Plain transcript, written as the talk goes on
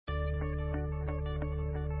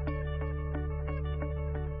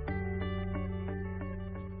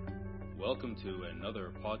Welcome to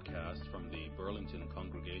another podcast from the Burlington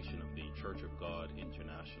congregation of the Church of God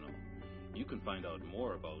International. You can find out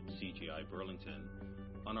more about CGI Burlington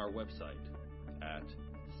on our website at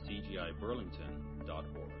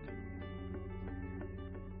cgiburlington.org.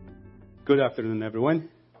 Good afternoon, everyone.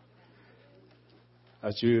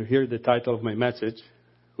 As you hear the title of my message,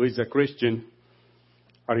 who is a Christian?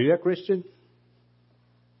 Are you a Christian?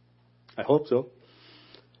 I hope so.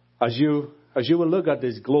 As you will look at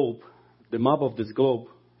this globe, the map of this globe,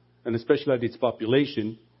 and especially at its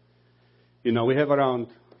population, we have around,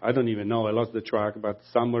 I don't even know, I lost the track, but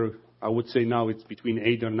somewhere, I would say now it's between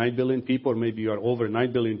 8 or 9 billion people, or maybe you are over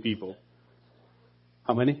 9 billion people.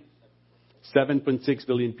 How many? 7.6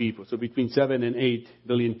 billion people. So between 7 and 8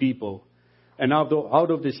 billion people. And out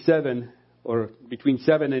of the 7, or between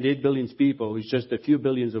 7 and 8 billion people, it's just a few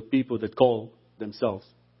billions of people that call themselves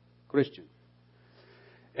Christian.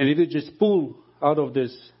 And if you just pull out of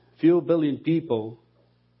this few billion people,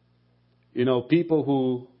 people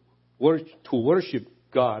who worship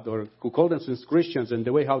God or who call themselves Christians, and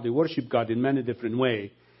the way how they worship God in many different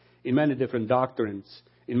ways, in many different doctrines,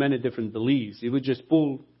 in many different beliefs, if we just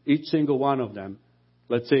pull each single one of them,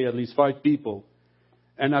 let's say at least 5 people,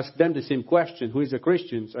 and ask them the same question, who is a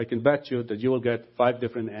Christian, I can bet you that you will get 5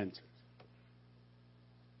 different answers.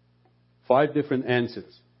 5 different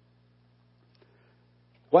answers.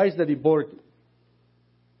 Why is that important?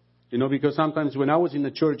 Because sometimes when I was in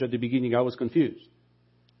the church at the beginning, I was confused.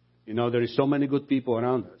 There is so many good people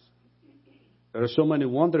around us. There are so many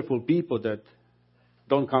wonderful people that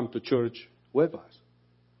don't come to church with us.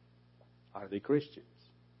 Are they Christians?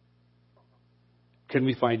 Can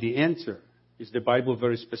we find the answer? Is the Bible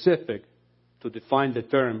very specific to define the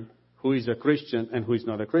term who is a Christian and who is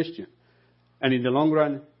not a Christian? And in the long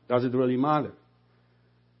run, does it really matter?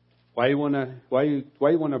 Why you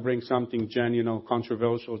wanna bring something, Jan,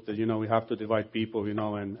 controversial that, we have to divide people,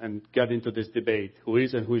 and get into this debate, who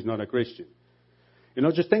is and who is not a Christian?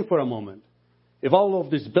 Just think for a moment. If all of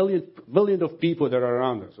these billion of people that are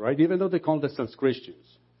around us, right, even though they call themselves Christians,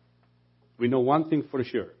 we know one thing for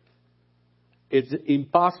sure. It's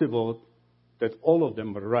impossible that all of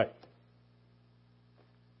them are right.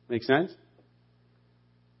 Make sense?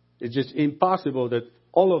 It's just impossible that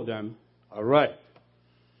all of them are right.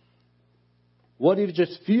 What if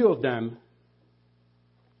just few of them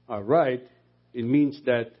are right? It means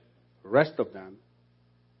that the rest of them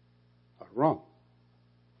are wrong.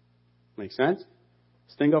 Make sense?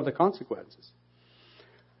 Let's think of the consequences.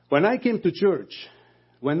 When I came to church,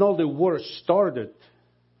 when all the wars started,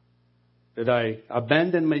 that I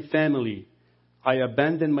abandoned my family, I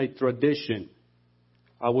abandoned my tradition.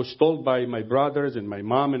 I was told by my brothers and my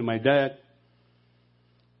mom and my dad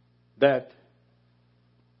that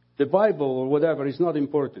the Bible or whatever is not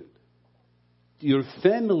important. Your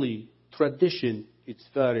family tradition is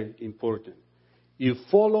very important. You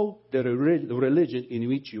follow the religion in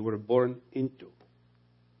which you were born into.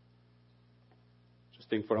 Just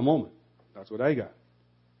think for a moment. That's what I got.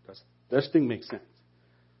 This thing makes sense.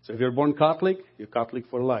 So if you're born Catholic, you're Catholic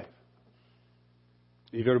for life.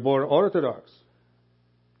 If you're born Orthodox,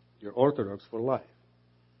 you're Orthodox for life.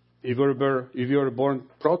 If you're born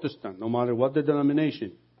Protestant, no matter what the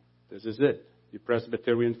denomination, this is it. You're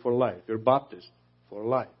Presbyterian for life. You're Baptist for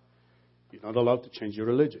life. You're not allowed to change your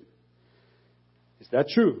religion. Is that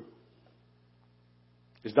true?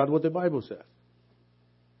 Is that what the Bible says?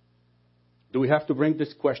 Do we have to bring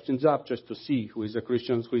these questions up just to see who is a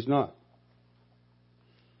Christian, who is not?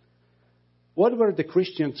 What were the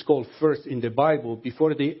Christians called first in the Bible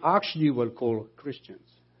before they actually were called Christians?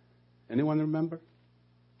 Anyone remember?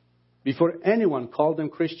 Before anyone called them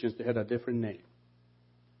Christians, they had a different name.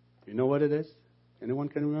 You know what it is? Anyone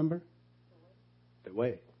can remember? The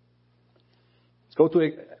way. Let's go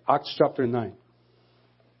to Acts chapter 9.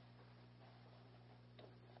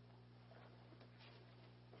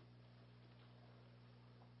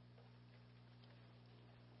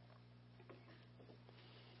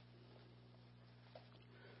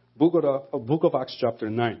 Book of Acts chapter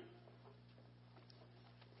 9.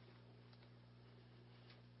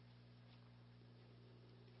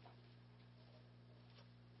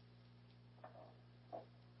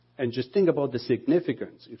 And just think about the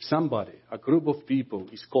significance. If somebody, a group of people,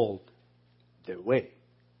 is called the way,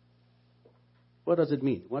 what does it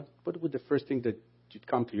mean? What would the first thing that should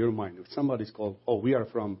come to your mind if somebody's called, we are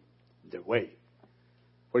from the way?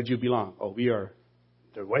 Where do you belong? We are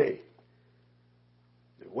the way.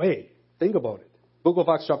 The way. Think about it. Book of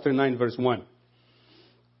Acts chapter 9, verse 1.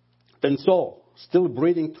 Then Saul, still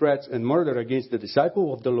breathing threats and murder against the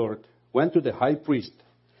disciple of the Lord, went to the high priest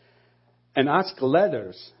and asked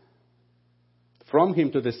letters from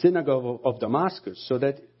him to the synagogue of Damascus, so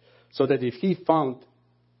that if he found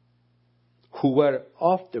who were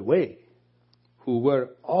off the way,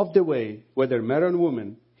 whether man or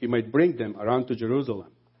woman, he might bring them around to Jerusalem.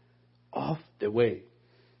 Off the way.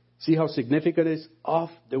 See how significant it is?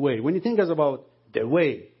 Off the way. When you think about the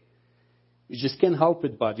way, you just can't help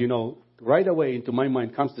it, but, right away into my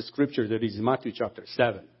mind comes the scripture that is in Matthew chapter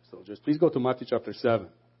 7. So just please go to Matthew chapter 7.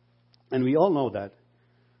 And we all know that.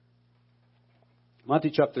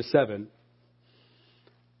 Matthew chapter 7.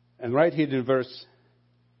 And right here in verse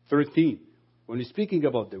 13. When he's speaking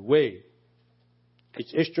about the way,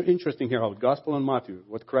 it's interesting here how Gospel and Matthew,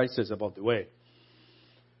 what Christ says about the way.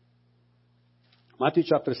 Matthew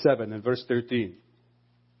chapter 7 and verse 13.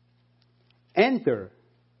 Enter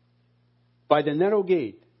by the narrow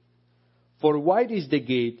gate, for wide is the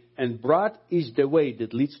gate and broad is the way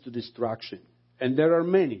that leads to destruction. And there are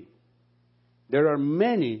many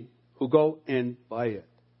who go in by it.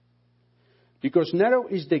 Because narrow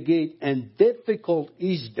is the gate and difficult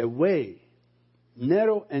is the way.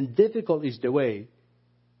 Narrow and difficult is the way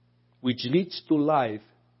which leads to life,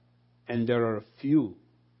 and there are few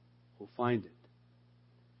who find it.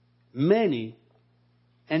 Many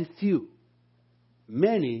and few.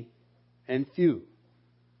 Many and few.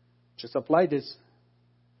 Just apply this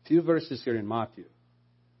few verses here in Matthew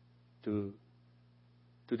to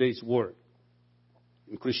today's word.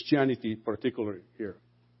 In Christianity, particularly here.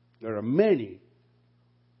 There are many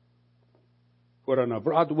who are on a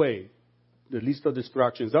broad way that leads to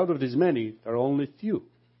destructions. Out of these many, there are only few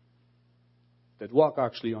that walk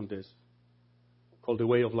actually on this, called the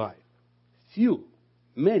way of life. Few.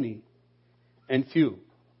 Many and few.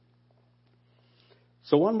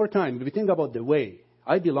 So one more time, if we think about the way,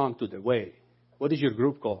 I belong to the way. What is your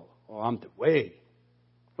group called? Oh, I'm the way.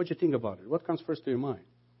 What do you think about it? What comes first to your mind?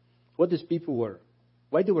 What these people were?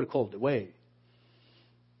 Why they were called the way?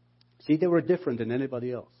 See, they were different than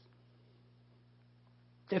anybody else.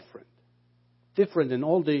 Different. Different than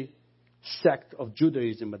all the sect of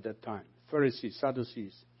Judaism at that time. Pharisees,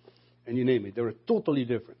 Sadducees, and you name it. They were totally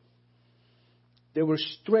different. They were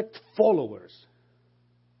strict followers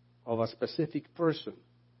of a specific person.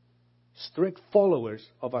 Strict followers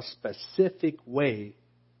of a specific way,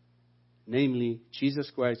 namely Jesus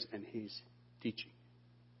Christ and His teaching.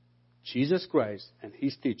 Jesus Christ and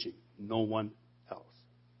His teaching, no one else.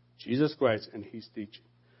 Jesus Christ and His teaching.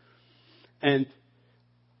 And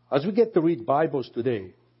as we get to read Bibles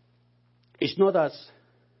today, it's not as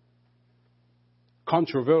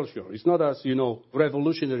controversial. It's not as,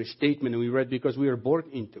 revolutionary statement we read because we are born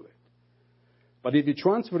into it. But if you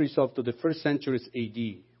transfer yourself to the first centuries AD,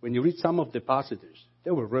 when you read some of the passages,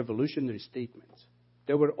 they were revolutionary statements.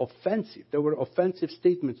 They were offensive. They were offensive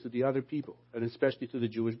statements to the other people, and especially to the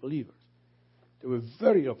Jewish believers. They were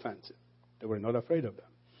very offensive. They were not afraid of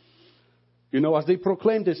them. As they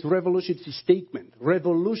proclaimed this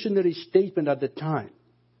revolutionary statement at the time,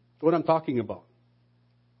 what I'm talking about.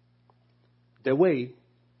 The way,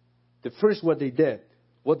 what they did,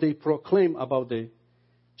 what they proclaimed about the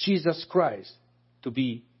Jesus Christ to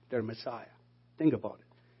be their Messiah. Think about it.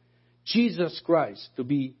 Jesus Christ to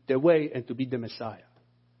be the way and to be the Messiah.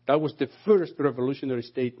 That was the first revolutionary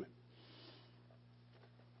statement.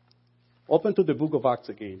 Open to the book of Acts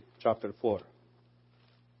again, chapter 4.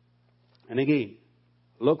 And again,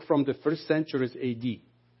 look from the first centuries AD,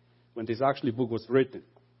 when this actually book was written.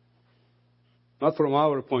 Not from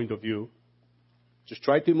our point of view. Just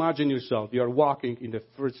try to imagine yourself, you are walking in the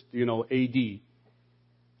first, AD,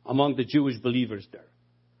 among the Jewish believers there.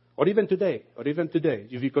 Or even today,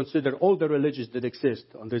 if you consider all the religions that exist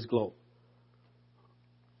on this globe.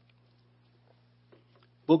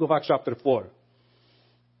 Book of Acts chapter 4.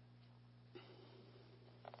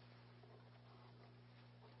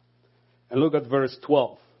 And look at verse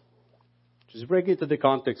 12. Just break into the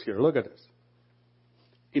context here. Look at this.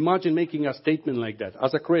 Imagine making a statement like that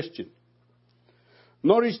as a Christian.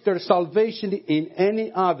 Nor is there salvation in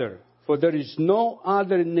any other, for there is no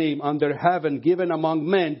other name under heaven given among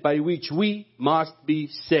men by which we must be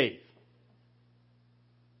saved.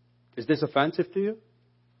 Is this offensive to you?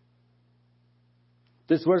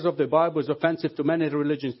 This verse of the Bible is offensive to many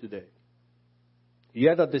religions today.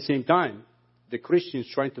 Yet at the same time, the Christians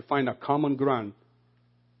trying to find a common ground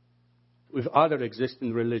with other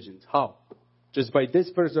existing religions. How? Just by this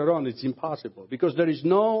verse alone, it's impossible. Because there is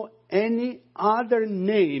no any other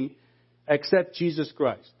name except Jesus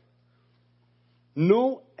Christ.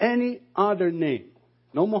 No any other name.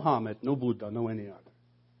 No Muhammad, no Buddha, no any other.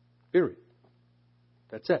 Period.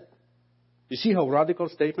 That's it. You see how radical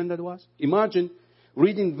statement that was? Imagine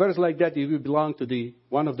reading verse like that if you belong to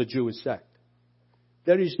one of the Jewish sect.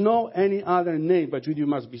 There is no any other name but you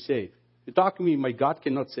must be saved. You talk to me, my God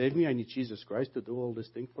cannot save me. I need Jesus Christ to do all this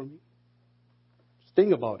thing for me. Just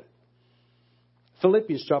think about it.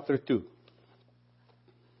 Philippians chapter 2.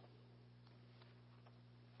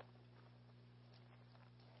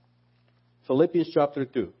 Philippians chapter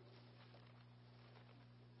 2.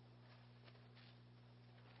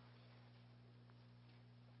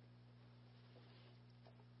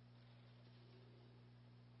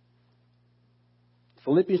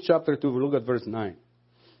 Philippians chapter 2, we look at verse 9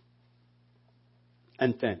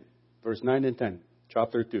 and 10. Verse 9 and 10,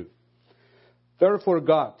 chapter 2. Therefore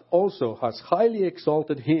God also has highly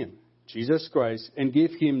exalted him, Jesus Christ, and gave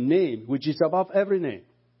him name which is above every name.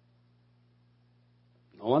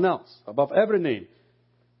 No one else. Above every name.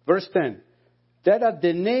 Verse 10. That at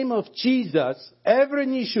the name of Jesus, every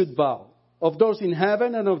knee should bow, of those in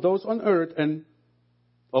heaven and of those on earth and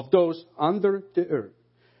of those under the earth.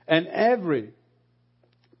 And every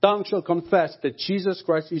tongue shall confess that Jesus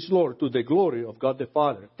Christ is Lord, to the glory of God the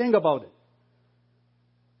Father. Think about it.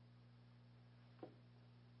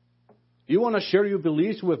 You want to share your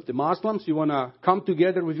beliefs with the Muslims? You want to come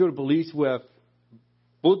together with your beliefs with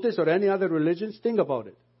Buddhists or any other religions? Think about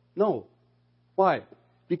it. No. Why?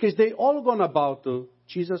 Because they all going to bow to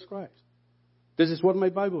Jesus Christ. This is what my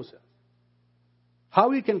Bible says. How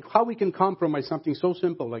we can compromise something so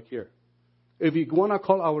simple like here? If we want to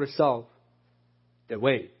call ourselves the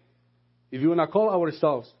way, if you want to call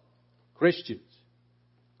ourselves Christians,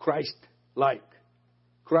 Christ-like,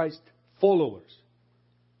 Christ followers,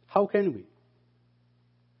 how can we?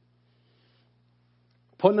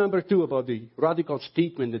 Point number 2 about the radical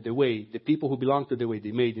statement that the way, the people who belong to the way,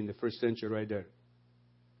 they made in the first century right there.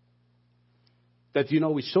 That,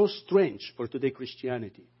 is so strange for today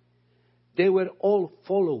Christianity. They were all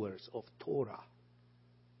followers of Torah.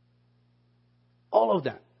 All of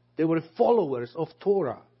them. They were followers of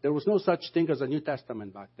Torah. There was no such thing as a New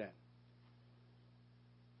Testament back then.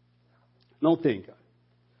 No thing.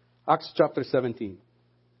 Acts chapter 17.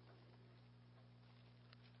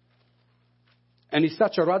 And it's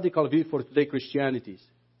such a radical view for today Christianity.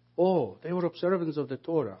 Oh, they were observants of the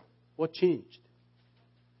Torah. What changed?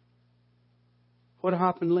 What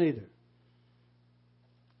happened later?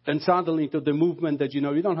 Then suddenly to the movement that, you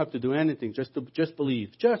don't have to do anything, just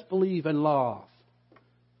believe. Just believe and love.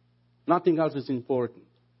 Nothing else is important.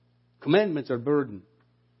 Commandments are burden.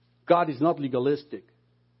 God is not legalistic.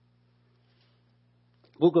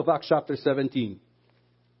 Book of Acts chapter 17.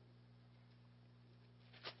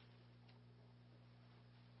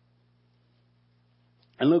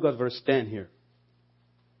 And look at verse 10 here.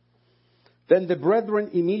 Then the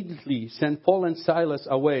brethren immediately sent Paul and Silas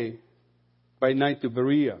away by night to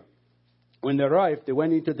Berea. When they arrived, they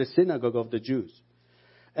went into the synagogue of the Jews.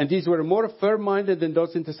 And these were more firm-minded than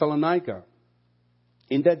those in Thessalonica,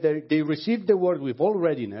 in that they received the word with all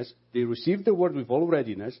readiness. They received the word with all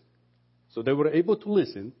readiness, so they were able to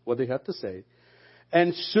listen what they had to say,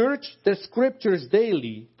 and search the scriptures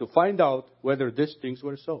daily to find out whether these things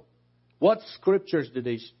were so. What scriptures did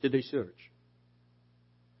they search?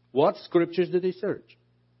 What scriptures did they search?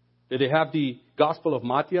 Did they have the Gospel of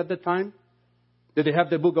Matthew at the time? Did they have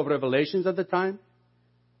the book of Revelations at the time?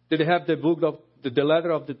 Did they have the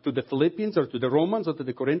letter to the Philippians or to the Romans or to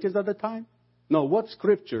the Corinthians at the time? No, what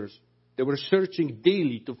scriptures they were searching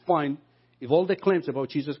daily to find if all the claims about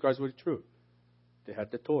Jesus Christ were true? They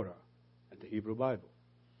had the Torah and the Hebrew Bible.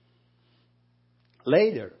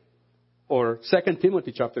 Later, or 2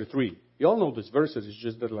 Timothy chapter 3. You all know these verses. It's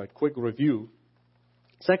just a quick review.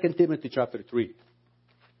 2 Timothy chapter 3.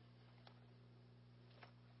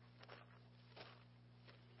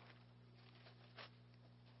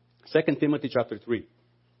 Second Timothy chapter 3.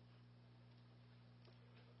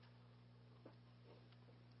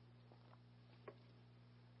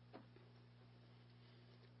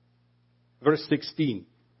 Verse 16.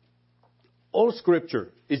 All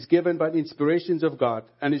scripture is given by the inspirations of God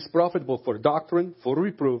and is profitable for doctrine, for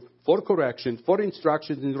reproof, for correction, for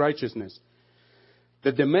instruction in righteousness,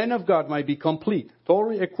 that the man of God might be complete,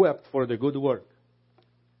 thoroughly equipped for the good work.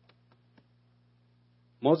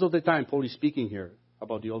 Most of the time, Paul is speaking here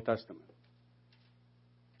about the Old Testament.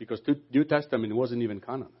 Because the New Testament wasn't even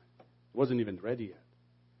canonized. It wasn't even ready yet.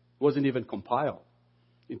 It wasn't even compiled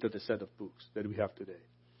into the set of books that we have today.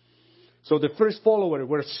 So the first followers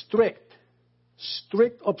were strict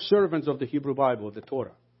observance of the Hebrew Bible, the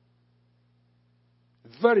Torah.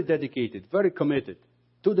 Very dedicated, very committed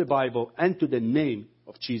to the Bible and to the name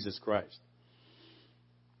of Jesus Christ.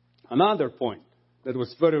 Another point that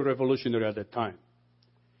was very revolutionary at that time.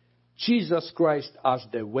 Jesus Christ as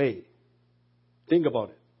the way. Think about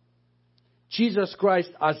it. Jesus Christ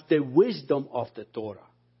as the wisdom of the Torah.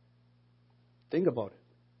 Think about it.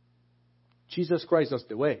 Jesus Christ as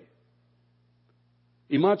the way.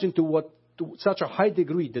 Imagine to such a high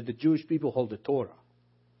degree that the Jewish people hold the Torah.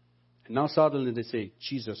 And now suddenly they say,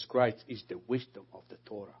 Jesus Christ is the wisdom of the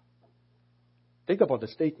Torah. Think about the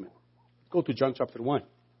statement. Go to John chapter 1.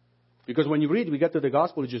 Because when you read, we get to the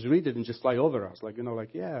gospel, you just read it and just fly over us.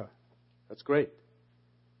 Yeah, that's great.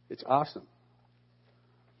 It's awesome.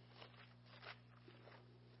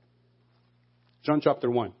 John chapter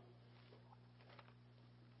 1.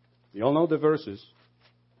 You all know the verses.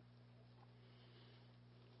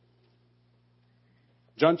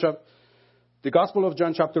 The Gospel of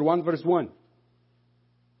John chapter 1 verse 1.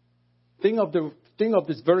 Think of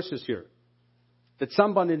these verses here. That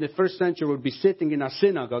somebody in the first century would be sitting in a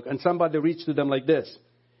synagogue and somebody reads to them like this.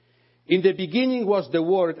 In the beginning was the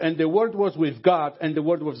Word, and the Word was with God, and the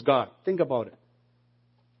Word was God. Think about it.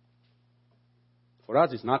 For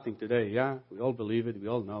us, it's nothing today, yeah? We all believe it, we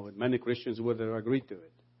all know it. Many Christians would agree to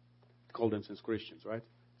it. Call themselves Christians, right?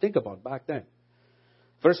 Think about back then.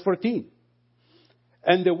 Verse 14.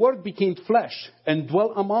 And the Word became flesh and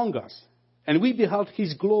dwelt among us. And we beheld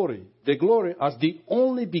His glory, the glory as the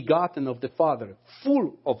only begotten of the Father,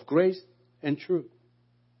 full of grace and truth.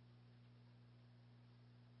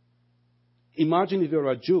 Imagine if you're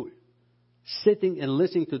a Jew sitting and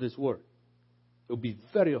listening to this word. It would be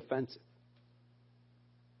very offensive.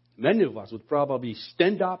 Many of us would probably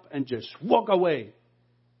stand up and just walk away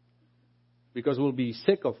because we'll be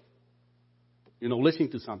sick of,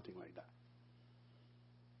 listening to something like that.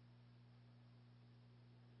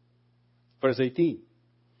 Verse 18.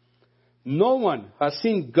 No one has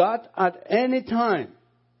seen God at any time.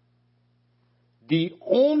 The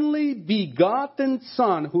only begotten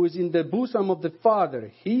Son who is in the bosom of the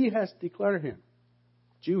Father, He has declared Him.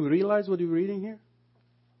 Do you realize what you're reading here?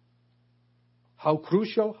 How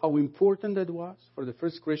crucial, how important that was for the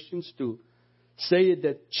first Christians to say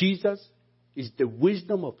that Jesus is the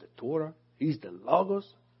wisdom of the Torah. He's the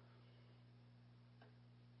Logos.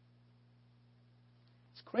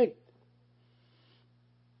 It's great.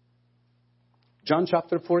 John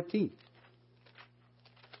chapter 14.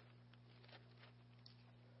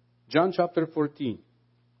 John chapter 14.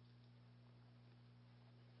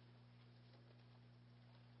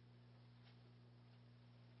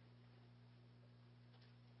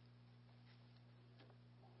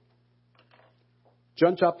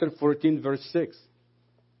 John chapter 14, verse 6.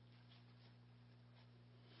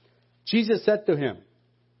 Jesus said to him,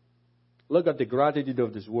 look at the gratitude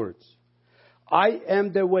of these words. I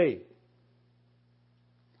am the way.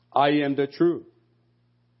 I am the truth.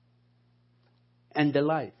 And the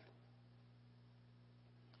life.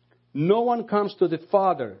 No one comes to the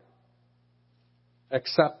Father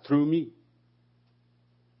except through me.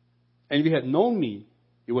 And if you had known me,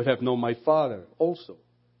 you would have known my Father also.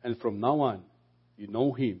 And from now on, you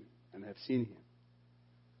know Him and have seen Him.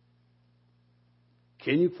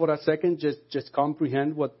 Can you for a second just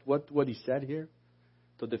comprehend what He said here?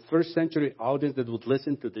 To the first century audience that would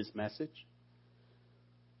listen to this message.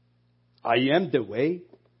 I am the way.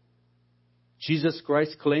 Jesus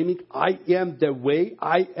Christ claiming, I am the way,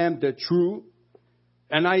 I am the truth,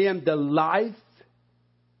 and I am the life.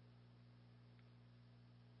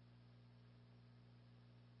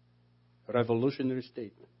 Revolutionary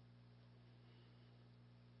statement.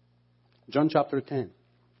 John chapter 10.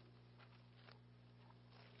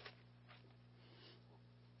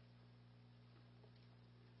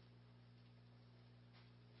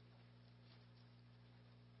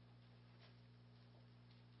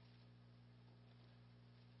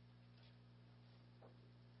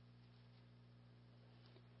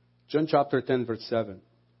 John chapter 10, verse 7.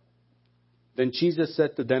 Then Jesus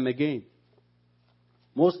said to them again,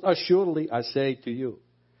 most assuredly I say to you,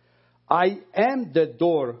 I am the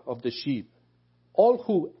door of the sheep. All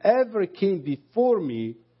who ever came before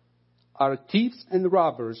me are thieves and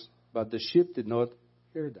robbers, but the sheep did not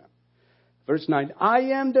hear them. Verse 9, I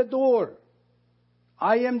am the door.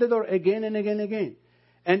 I am the door again and again and again.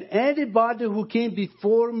 And anybody who came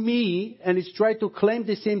before me and is trying to claim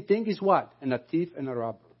the same thing is what? And a thief and a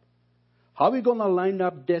robber. How are we going to line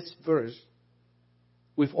up this verse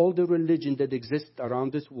with all the religion that exists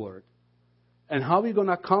around this world? And how are we going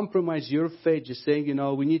to compromise your faith just saying,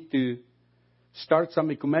 we need to start some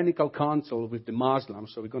ecumenical council with the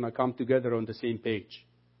Muslims so we're going to come together on the same page?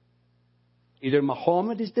 Either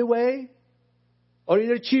Muhammad is the way or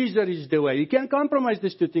either Caesar is the way. You can't compromise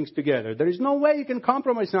these two things together. There is no way you can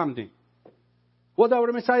compromise something. What did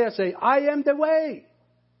our Messiah say? I am the way.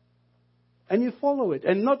 And you follow it.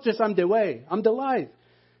 And not just I'm the way, I'm the life.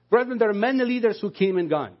 Brethren, there are many leaders who came and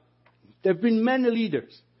gone. There have been many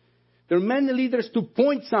leaders. There are many leaders to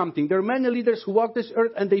point something. There are many leaders who walk this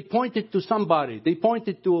earth and they pointed to somebody. They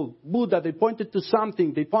pointed to Buddha. They pointed to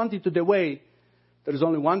something. They pointed to the way. There is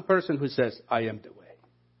only one person who says, I am the way.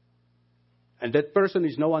 And that person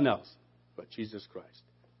is no one else but Jesus Christ.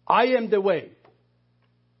 I am the way.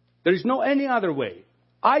 There is no any other way.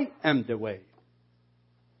 I am the way.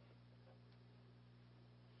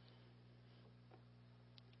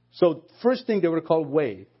 So first thing they were called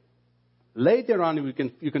way. Later on,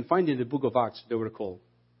 you can find in the book of Acts, they were called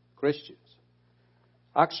Christians.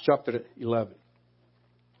 Acts chapter 11.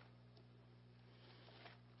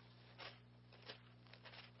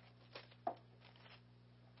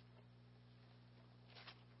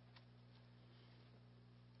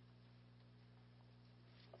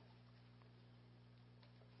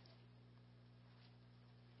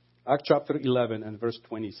 Acts chapter 11 and verse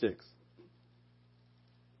 26.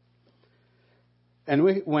 And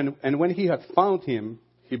when he had found him,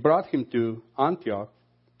 he brought him to Antioch.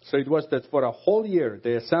 So it was that for a whole year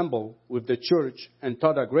they assembled with the church and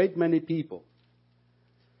taught a great many people.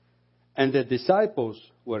 And the disciples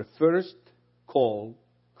were first called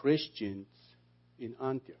Christians in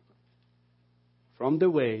Antioch. From the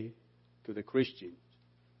way to the Christians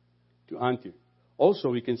to Antioch.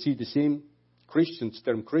 Also, we can see the same Christians,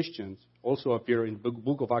 term Christians, also appear in the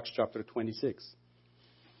book of Acts chapter 26.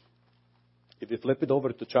 If you flip it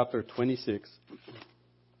over to chapter 26,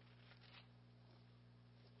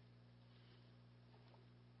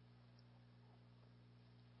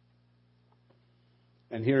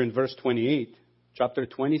 and here in verse 28, chapter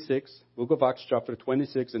 26, book of Acts chapter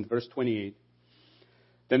 26 and verse 28,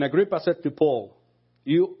 then Agrippa said to Paul,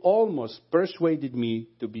 you almost persuaded me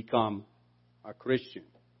to become a Christian.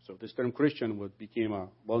 So this term Christian became a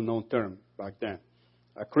well-known term back then,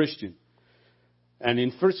 a Christian. And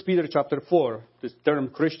in 1 Peter chapter 4, this term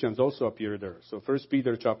Christians also appear there. So 1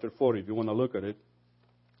 Peter chapter 4, if you want to look at it,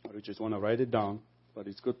 or you just want to write it down, but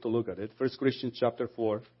it's good to look at it. 1 Christians chapter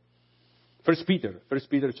 4. 1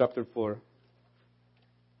 Peter chapter 4.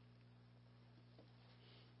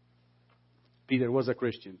 Peter was a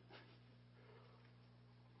Christian.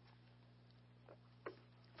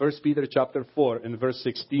 1 Peter chapter 4 and verse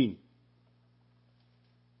 16.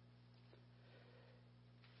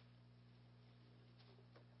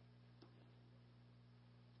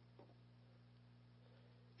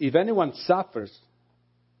 If anyone suffers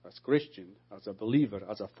as Christian, as a believer,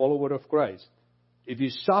 as a follower of Christ, if you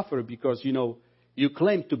suffer because, you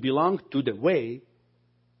claim to belong to the way,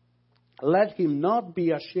 let him not be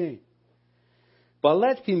ashamed, but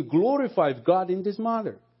let him glorify God in this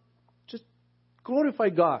matter. Just glorify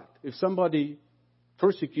God if somebody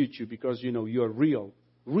persecutes you because, you're real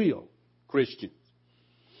Christians.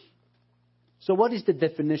 So what is the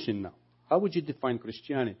definition now? How would you define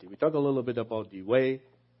Christianity? We talked a little bit about the way.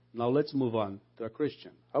 Now let's move on to a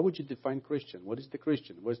Christian. How would you define Christian? What is the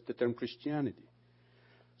Christian? What's the term Christianity?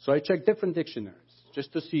 So I checked different dictionaries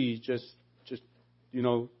just to see,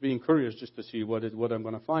 being curious just to see what I'm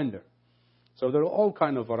going to find there. So there are all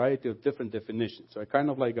kind of variety of different definitions. So I kind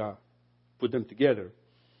of put them together.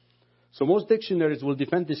 So most dictionaries will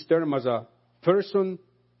define this term as a person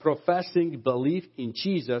professing belief in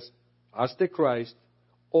Jesus as the Christ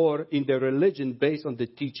or in the religion based on the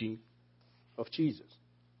teaching of Jesus.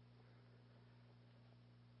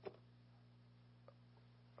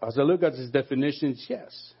 As I look at these definitions,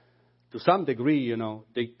 yes, to some degree,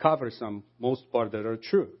 they cover most part that are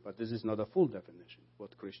true, but this is not a full definition,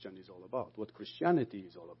 what Christian is all about, what Christianity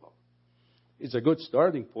is all about. It's a good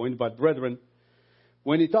starting point, but brethren,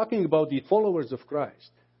 when you're talking about the followers of Christ,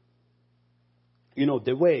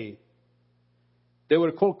 the way, they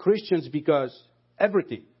were called Christians because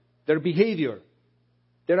everything, their behavior,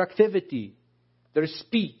 their activity, their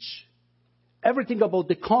speech, everything about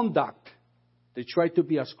the conduct, they try to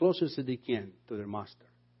be as close as they can to their master,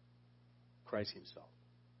 Christ himself.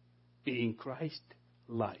 Being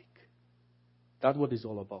Christ-like. That's what it's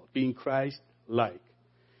all about. Being Christ-like.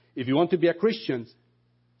 If you want to be a Christian,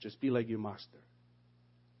 just be like your master.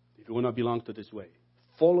 If you want to belong to this way,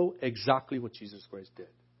 follow exactly what Jesus Christ did.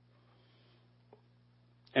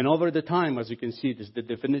 And over the time, as you can see,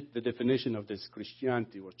 the definition of this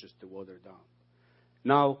Christianity was just watered down.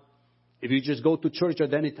 Now, if you just go to church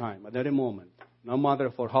at any time, at any moment, no matter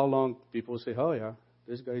for how long, people say, oh yeah,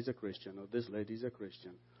 this guy is a Christian, or this lady is a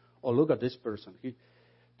Christian. Or look at this person.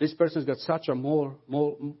 This person's got such a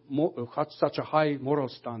high moral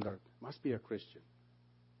standard. Must be a Christian.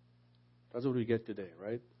 That's what we get today,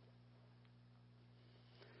 right?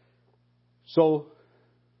 So,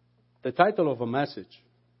 the title of a message,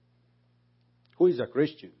 who is a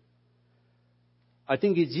Christian? I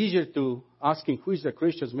think it's easier to asking who is a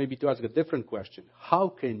Christian, maybe to ask a different question. How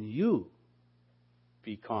can you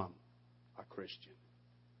become a Christian?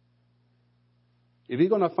 If we're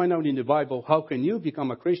going to find out in the Bible, how can you become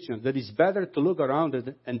a Christian, that it's better to look around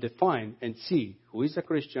it and define and see who is a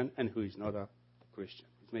Christian and who is not a Christian.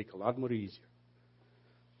 It makes it a lot more easier.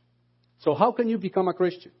 So how can you become a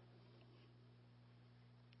Christian?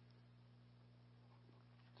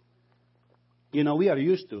 We are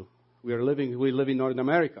used to. We live in North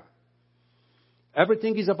America.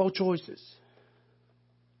 Everything is about choices.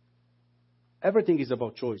 Everything is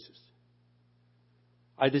about choices.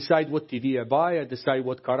 I decide what TV I buy. I decide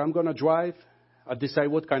what car I'm going to drive. I decide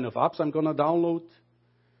what kind of apps I'm going to download.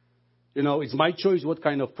 It's my choice what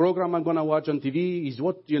kind of program I'm going to watch on TV.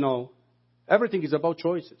 Everything is about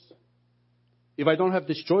choices. If I don't have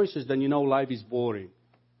these choices, then, life is boring.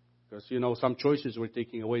 Because, some choices were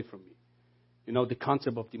taken away from me. The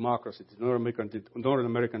concept of democracy, the North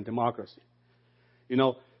American democracy.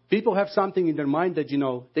 People have something in their mind that,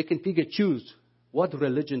 they can pick and choose what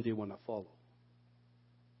religion they want to follow.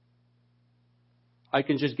 I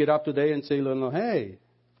can just get up today and say, hey,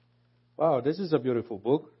 wow, this is a beautiful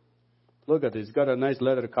book. Look at this. It's got a nice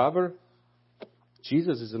leather cover.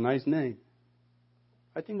 Jesus is a nice name.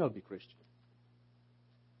 I think I'll be Christian.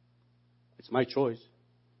 It's my choice.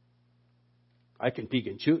 I can pick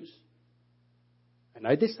and choose. And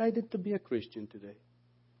I decided to be a Christian today.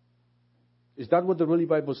 Is that what the Holy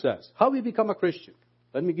Bible says? How we become a Christian?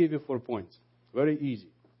 Let me give you 4 points. Very easy.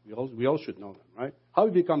 We all should know them, right? How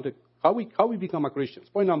we become a Christian.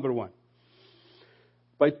 Point number 1.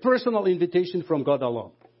 By personal invitation from God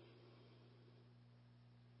alone.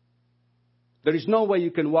 There is no way you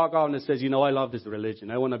can walk out and say, I love this religion.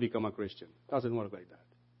 I want to become a Christian. It doesn't work like that.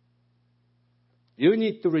 You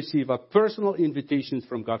need to receive a personal invitation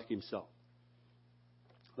from God Himself.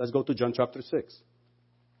 Let's go to John chapter 6.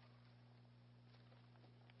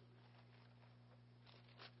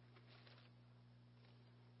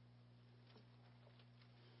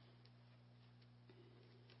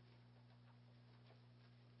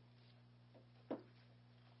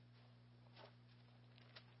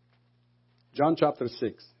 John chapter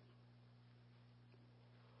 6.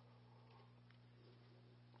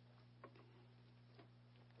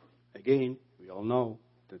 Again, we all know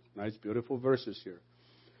the nice, beautiful verses here.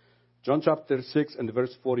 John chapter 6 and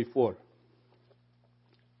verse 44.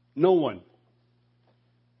 No one,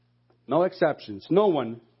 no exceptions, no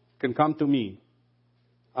one can come to me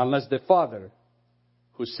unless the Father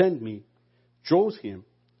who sent me draws him,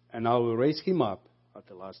 and I will raise him up at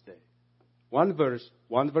the last day. One verse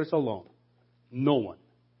alone. No one.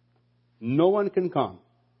 No one can come,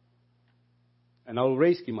 and I will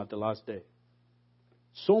raise him at the last day.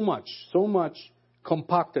 So much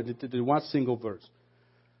compacted into the one single verse.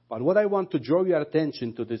 But what I want to draw your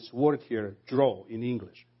attention to this word here, draw in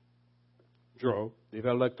English. Draw. If you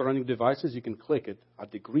have electronic devices, you can click it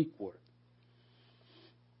at the Greek word.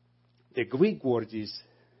 The Greek word is,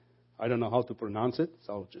 I don't know how to pronounce it,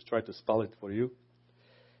 so I'll just try to spell it for you.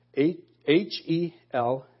 Helkuo.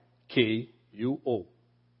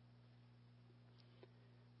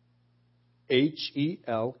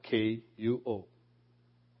 Helkuo.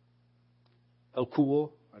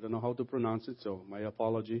 Helkuo. I don't know how to pronounce it, so my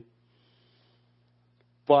apology.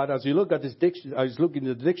 But as you look at this dictionary, I was looking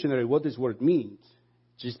in the dictionary what this word means.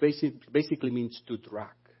 It just basically means to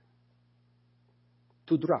drag.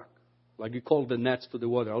 To drag. Like you call the nets to the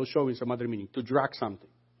water. I'll show you some other meaning. To drag something.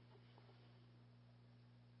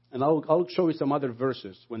 And I'll show you some other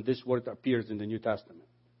verses when this word appears in the New Testament.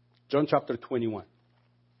 John chapter 21.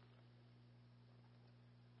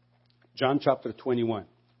 John chapter 21.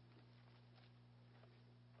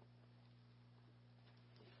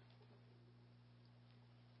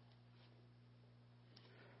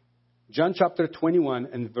 John chapter 21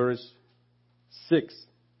 and verse 6.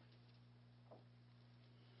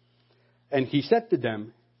 And he said to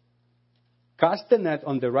them, cast the net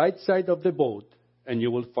on the right side of the boat, and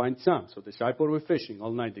you will find some. So the disciples were fishing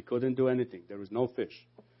all night. They couldn't do anything. There was no fish.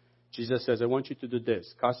 Jesus says, I want you to do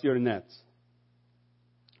this. Cast your nets.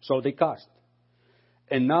 So they cast.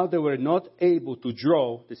 And now they were not able to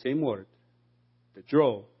draw, the same word, the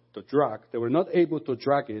draw, to drag. They were not able to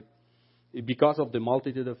drag it because of the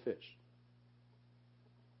multitude of fish.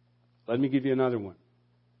 Let me give you another one.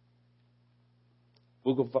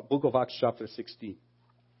 Book of Acts chapter 16.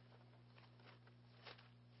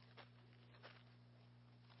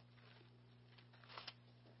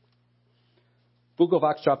 Book of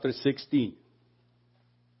Acts chapter 16.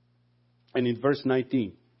 And in verse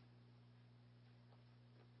 19.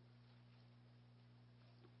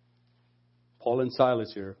 Paul and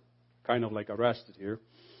Silas here. kind of like arrested here.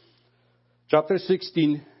 Chapter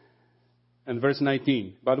 16 and verse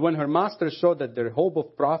 19. But when her master saw that their hope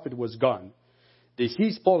of profit was gone, they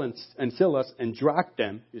seized Paul and Silas and dragged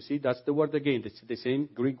them. You see, that's the word again. It's the same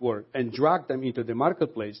Greek word. And dragged them into the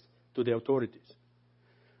marketplace to the authorities.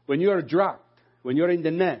 When you are dragged, when you're in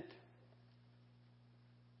the net,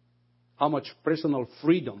 how much personal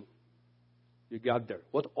freedom you got there?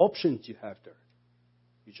 What options you have there?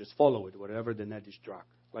 You just follow it wherever the net is dragged.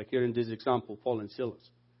 Like here in this example, Paul and Silas.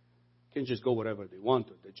 Can't just go wherever they want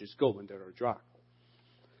to. They just go when they are dragged.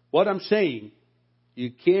 What I'm saying,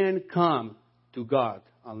 you can't come to God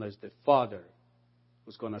unless the Father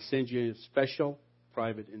was going to send you special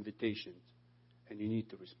private invitations, and you need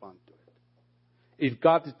to respond to it. If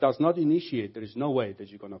God does not initiate, there is no way that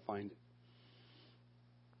you're going to find it.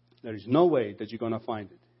 There is no way that you're going to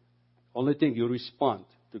find it. Only thing, you respond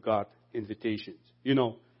to God's invitations. You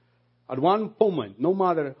know, at one moment, no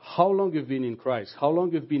matter how long you've been in Christ, how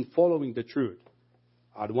long you've been following the truth,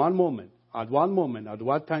 at one moment, at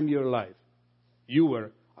what time in your life, you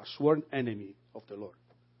were a sworn enemy of the Lord.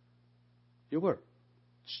 You were.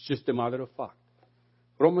 It's just a matter of fact.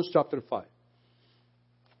 Romans chapter 5.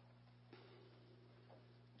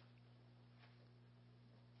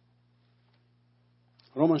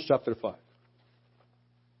 Romans chapter 5.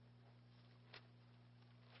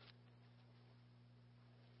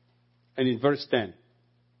 And in verse 10.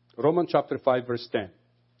 Romans chapter 5, verse 10.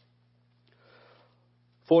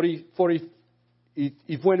 For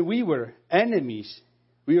if when we were enemies,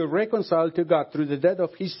 we were reconciled to God through the death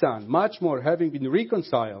of His Son, much more, having been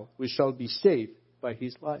reconciled, we shall be saved by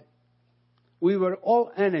His life. We were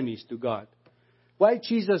all enemies to God. Why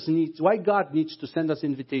God needs to send us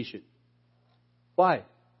invitation? Why?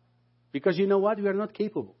 Because you know what? We are not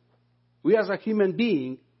capable. We as a human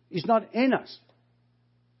being, is not in us.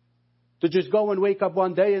 To just go and wake up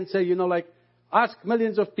one day and say, ask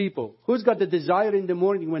millions of people, who's got the desire in the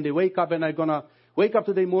morning when they wake up and I'm going to wake up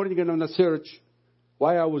today morning and I'm going to search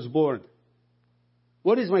why I was born?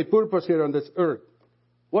 What is my purpose here on this earth?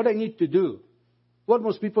 What I need to do? What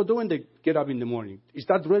most people do when they get up in the morning? Is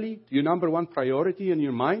that really your number one priority in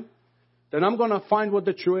your mind? Then I'm going to find what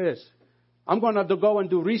the truth is. I'm going to go and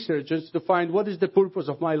do research just to find what is the purpose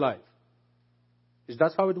of my life. Is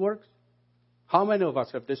that how it works? How many of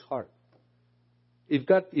us have this heart?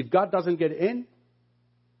 If God doesn't get in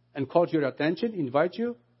and calls your attention, invite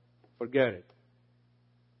you, forget it.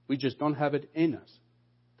 We just don't have it in us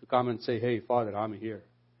to come and say, hey, Father, I'm here.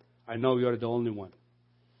 I know you're the only one.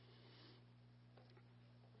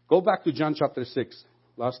 Go back to John chapter 6,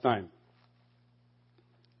 last time.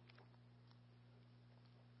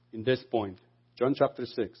 In this point, John chapter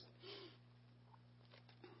 6.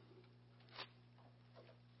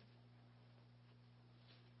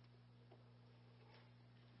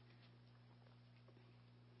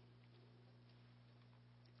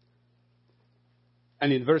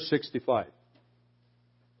 And in verse 65.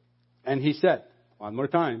 And He said, one more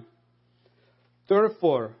time,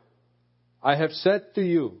 therefore, I have said to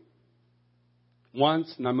you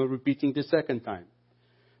once, and I'm repeating the second time,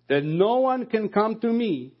 that no one can come to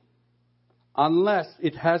me unless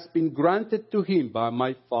it has been granted to him by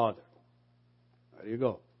my Father. There you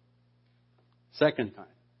go. Second time.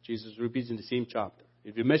 Jesus repeats in the same chapter.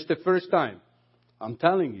 If you missed the first time, I'm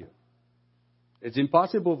telling you, it's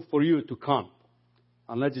impossible for you to come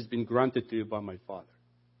unless it's been granted to you by my Father.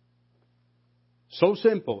 So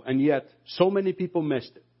simple, and yet so many people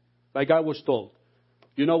missed it. Like I was told,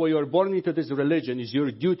 when you are born into this religion, it's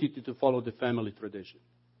your duty to follow the family tradition.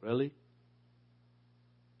 Really?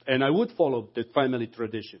 And I would follow the family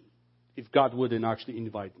tradition if God wouldn't actually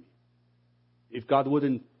invite me. If God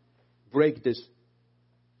wouldn't break this,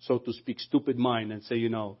 so to speak, stupid mind and say,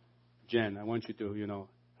 Jan, I want you to,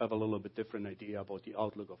 have a little bit different idea about the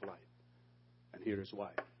outlook of life. And here is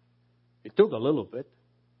why. It took a little bit.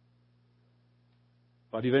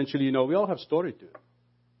 But eventually, we all have story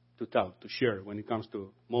to tell, to share when it comes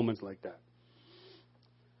to moments like that.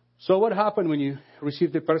 So what happened when you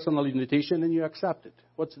receive the personal invitation and you accept it?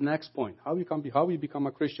 What's the next point? How we become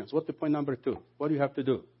a Christian? What's the point number 2? What do you have to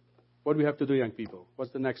do? What do we have to do, young people?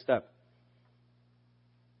 What's the next step?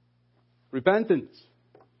 Repentance.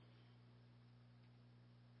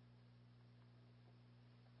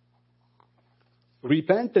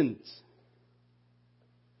 Repentance.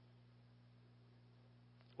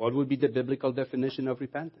 What would be the biblical definition of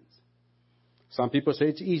repentance? Some people say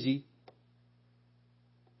it's easy.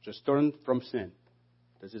 Just turn from sin.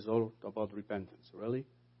 This is all about repentance. Really?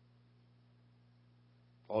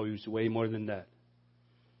 Oh, it's way more than that.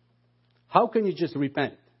 How can you just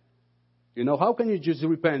repent? How can you just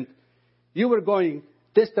repent? You were going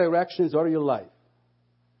This directions are your life.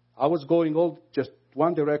 I was going all just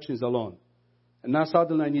one directions alone. And now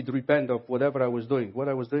suddenly I need to repent of whatever I was doing. What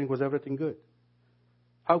I was doing was everything good.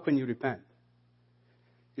 How can you repent?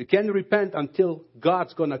 You can't repent until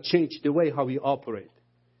God's going to change the way how you operate.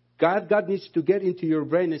 God needs to get into your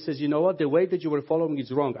brain and says, you know what, the way that you were following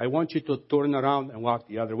is wrong. I want you to turn around and walk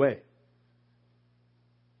the other way.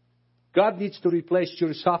 God needs to replace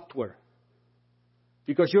your software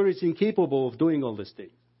because you're incapable of doing all these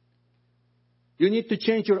things. You need to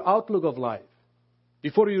change your outlook of life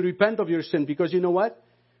before you repent of your sin, because you know what?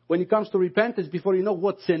 When it comes to repentance, before you know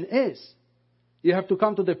what sin is, you have to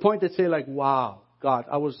come to the point that say like, wow, God,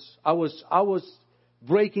 I was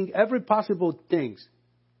breaking every possible things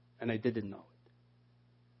and I didn't know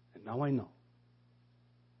it. And now I know.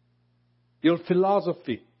 Your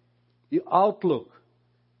philosophy, your outlook,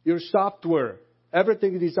 your software,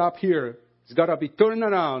 everything that is up here, it's got to be turned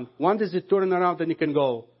around. Once it's turned around, then you can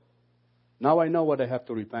go, now I know what I have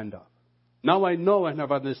to repent of. Now I know and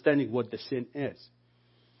have understanding what the sin is.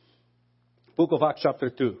 Book of Acts chapter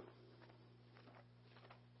 2.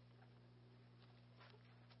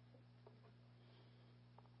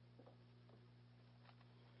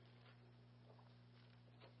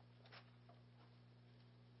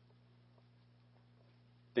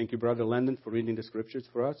 Thank you, Brother Landon, for reading the scriptures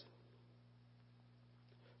for us.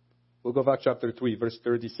 Book of Acts chapter 3, verse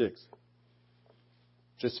 36.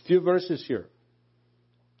 Just a few verses here.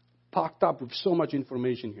 Packed up with so much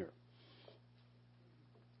information here.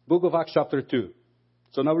 Book of Acts chapter 2.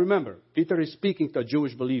 So now remember, Peter is speaking to a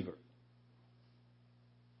Jewish believer.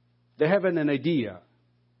 They have an idea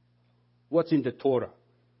what's in the Torah.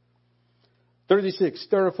 36,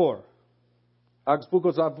 therefore. Book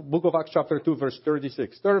of Acts chapter 2, verse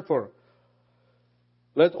 36. Therefore,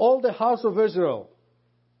 let all the house of Israel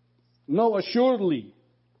know assuredly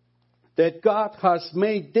that God has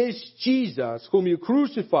made this Jesus, whom you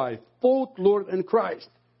crucified, both Lord and Christ.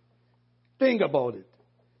 Think about it.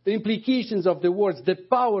 The implications of the words, the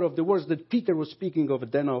power of the words that Peter was speaking of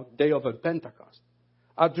the day of Pentecost.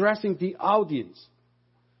 Addressing the audience.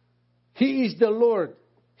 He is the Lord.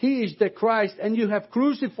 He is the Christ, and you have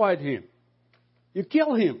crucified Him. You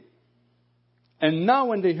kill Him. And now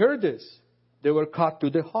when they heard this, they were cut to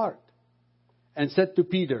the heart and said to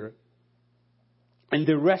Peter and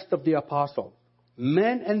the rest of the apostles,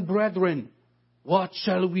 men and brethren, what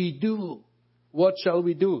shall we do? What shall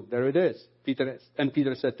we do? There it is. Peter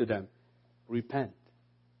said to them, repent.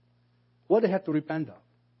 What they had to repent of?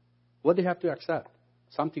 What they have to accept?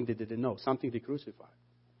 Something they didn't know. Something they crucified.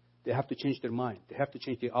 They have to change their mind. They have to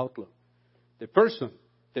change their outlook. The person,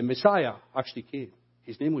 the Messiah, actually came.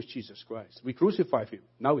 His name was Jesus Christ. We crucified Him.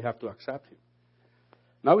 Now we have to accept Him.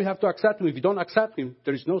 Now we have to accept Him. If you don't accept Him,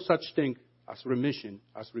 there is no such thing as remission,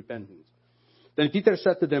 as repentance. Then Peter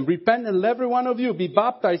said to them, repent and let every one of you be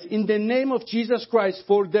baptized in the name of Jesus Christ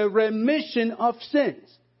for the remission of sins.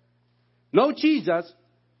 No Jesus,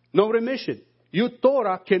 no remission. Your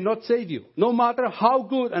Torah cannot save you. No matter how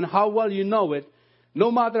good and how well you know it, no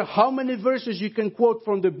matter how many verses you can quote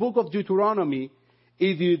from the book of Deuteronomy,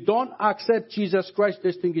 if you don't accept Jesus Christ,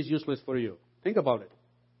 this thing is useless for you. Think about it.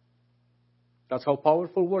 That's how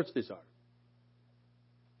powerful words these are.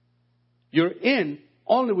 You're in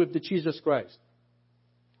only with the Jesus Christ.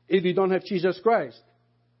 If you don't have Jesus Christ,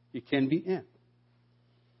 you can't be in.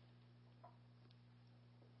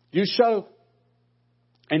 You shall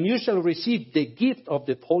receive the gift of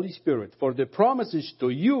the Holy Spirit, for the promises to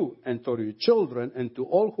you and to your children and to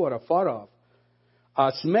all who are afar off,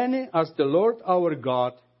 as many as the Lord our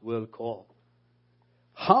God will call.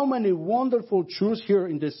 How many wonderful truths here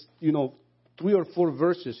in this, 3 or 4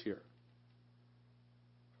 verses here.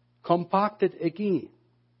 Compacted again.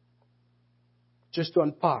 Just to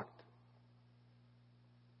unpack.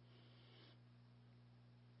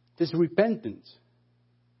 This repentance,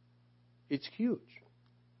 it's huge.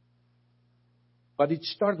 But it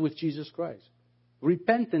starts with Jesus Christ.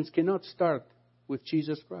 Repentance cannot start with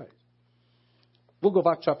Jesus Christ. Book of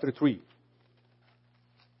Acts chapter 3.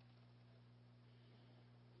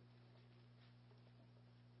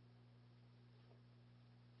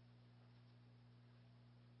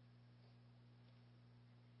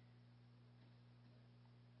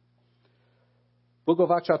 Book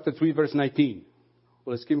of Acts chapter 3 verse 19.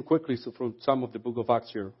 Well, let's skim quickly from some of the book of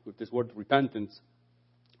Acts here with this word repentance.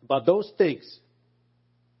 But those things,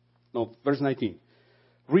 verse 19.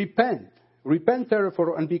 Repent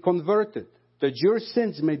therefore and be converted, that your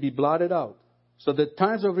sins may be blotted out, so that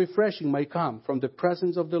times of refreshing may come from the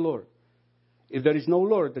presence of the Lord. If there is no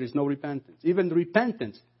Lord, there is no repentance. Even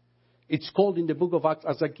repentance, it's called in the book of Acts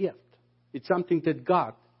as a gift. It's something that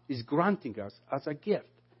God is granting us as a gift.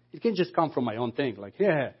 It can't just come from my own thing. Like,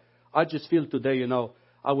 yeah, I just feel today,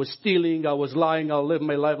 I was stealing, I was lying, I'll live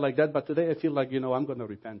my life like that. But today I feel like, I'm going to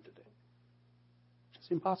repent today.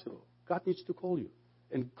 It's impossible. God needs to call you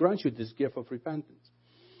and grant you this gift of repentance.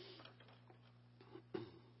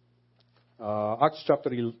 Acts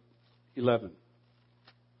chapter 11.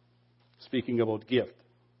 Speaking about gift.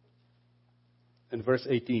 In verse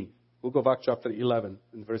 18. Book of Acts chapter 11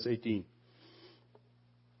 and verse 18.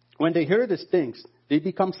 When they hear these things, they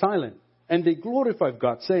become silent, and they glorify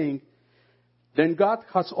God, saying, then God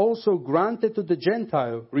has also granted to the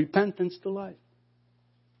Gentile repentance to life.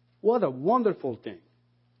 What a wonderful thing.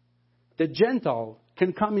 The Gentile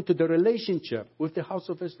can come into the relationship with the house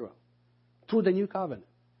of Israel through the new covenant.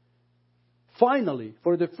 Finally,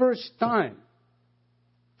 for the first time,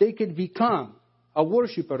 they can become a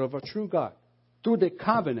worshiper of a true God through the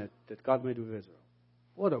covenant that God made with Israel.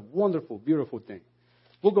 What a wonderful, beautiful thing.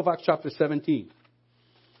 Book of Acts chapter 17.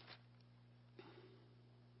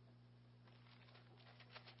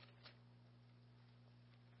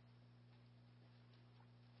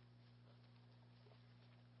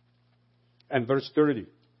 And verse 30.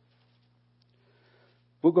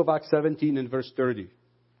 Book of Acts 17 and verse 30.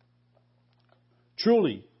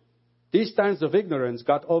 Truly, these times of ignorance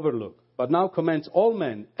got overlooked, but now commands all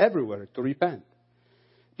men everywhere to repent.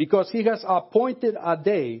 Because he has appointed a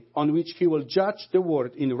day on which he will judge the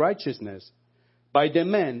world in righteousness by the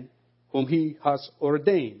men whom he has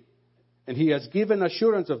ordained. And he has given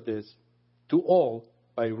assurance of this to all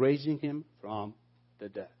by raising him from the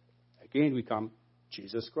dead. Again, we come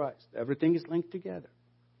Jesus Christ. Everything is linked together.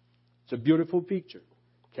 It's a beautiful picture.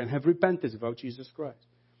 You can't have repentance without Jesus Christ.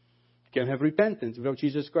 You can't have repentance without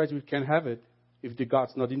Jesus Christ. You can't have it if the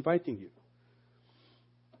God's not inviting you.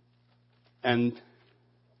 And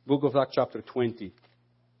Book of Acts chapter 20.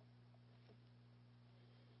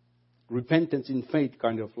 Repentance and faith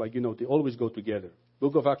kind of like, they always go together.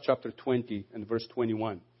 Book of Acts chapter 20 and verse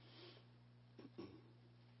 21.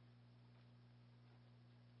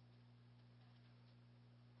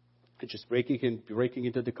 I'm just breaking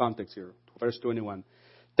into the context here. Verse 21.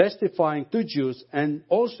 Testifying to Jews and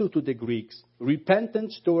also to the Greeks,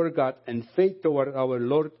 repentance toward God and faith toward our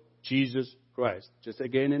Lord Jesus Christ. Just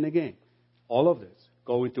again and again. All of this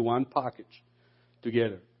go into one package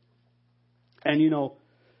together. And,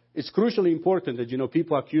 it's crucially important that,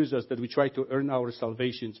 people accuse us that we try to earn our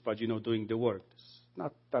salvations by, doing the work. It's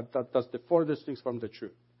not that's the furthest things from the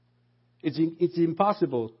truth. It's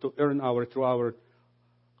impossible to earn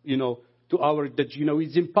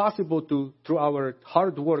it's impossible through our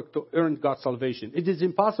hard work to earn God's salvation. It is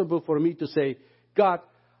impossible for me to say, God,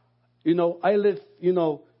 I live,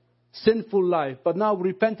 sinful life, but now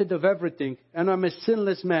repented of everything, and I'm a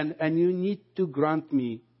sinless man, and you need to grant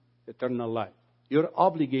me eternal life. You're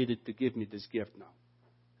obligated to give me this gift now.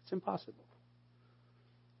 It's impossible.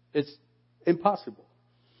 It's impossible.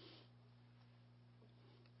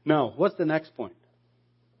 Now, what's the next point?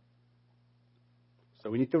 So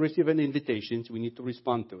we need to receive an invitation. We need to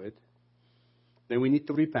respond to it. Then we need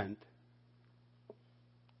to repent.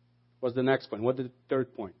 What's the next point? What's the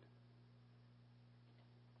third point?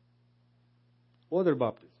 Water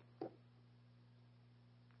baptism.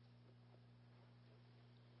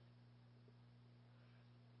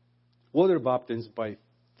 Water baptism by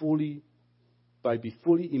be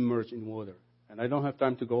fully immersed in water. And I don't have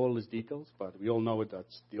time to go all these details, but we all know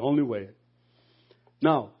that's the only way.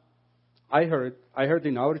 Now, I heard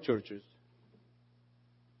in our churches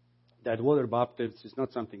that water baptism is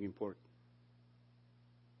not something important.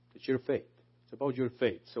 It's your faith. It's about your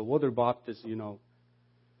faith. So water baptism,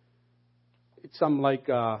 it's something like,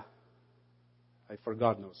 I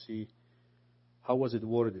forgot now. See, how was it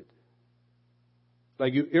worded?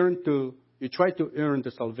 Like you try to earn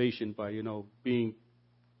the salvation by, being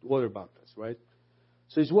water baptized, right?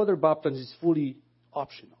 So this water baptism is fully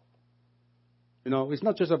optional. It's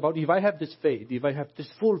not just about, if I have this faith, if I have this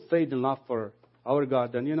full faith and love for our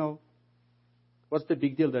God, then, what's the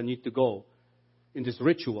big deal that I need to go in this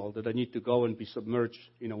ritual, that I need to go and be submerged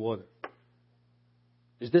in water?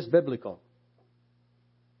 Is this biblical?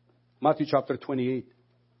 Matthew chapter 28.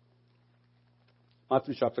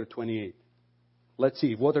 Matthew chapter 28. Let's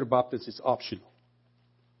see, water baptism is optional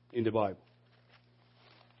in the Bible.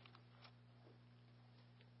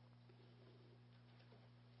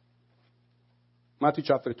 Matthew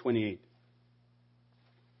chapter 28,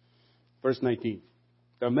 verse 19.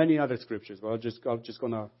 There are many other scriptures, but I'm just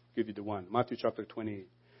going to give you the one. Matthew chapter 28.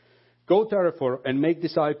 Go therefore and make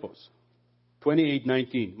disciples.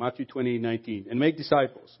 28:19. Matthew 28:19. And make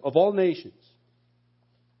disciples of all nations.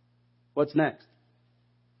 What's next?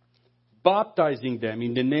 baptizing them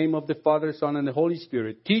in the name of the Father, Son, and the Holy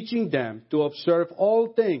Spirit, teaching them to observe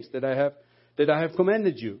all things that I have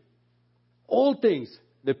commanded you. All things,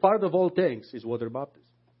 the part of all things is water baptism.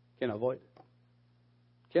 Can't avoid it.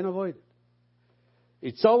 Can't avoid it.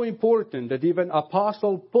 It's so important that even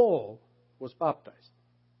Apostle Paul was baptized.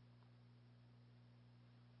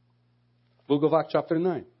 Book of Acts chapter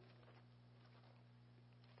 9.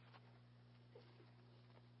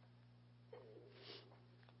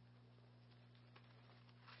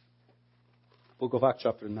 Book of Acts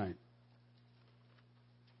chapter 9.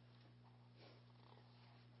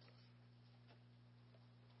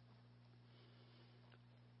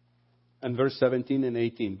 And verse 17 and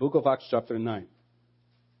 18. Book of Acts chapter 9.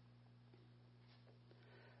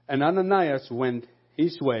 And Ananias went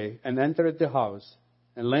his way and entered the house,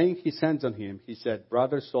 and laying his hands on him, he said,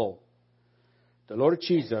 Brother Saul, the Lord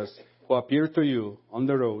Jesus, who appeared to you on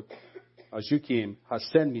the road as you came, has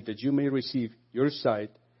sent me that you may receive your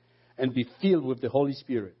sight and be filled with the Holy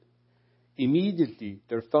Spirit. Immediately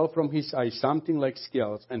there fell from his eyes something like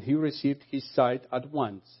scales, and he received his sight at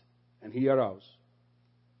once, and he arose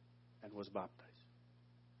and was baptized.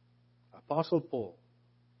 Apostle Paul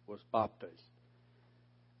was baptized.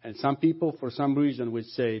 And some people, for some reason, would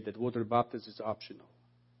say that water baptism is optional.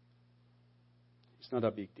 It's not a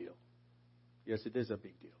big deal. Yes, it is a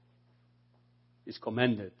big deal. It's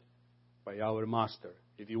commended by our Master.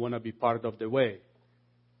 If you want to be part of the way,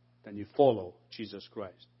 then you follow Jesus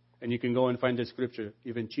Christ. And you can go and find the scripture.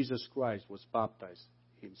 Even Jesus Christ was baptized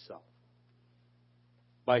himself.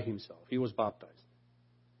 By himself. He was baptized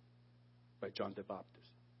by John the Baptist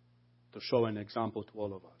to show an example to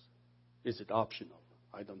all of us. Is it optional?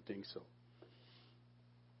 I don't think so.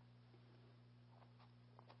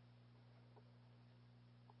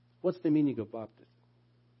 What's the meaning of baptism?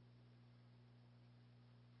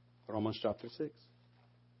 Romans chapter 6.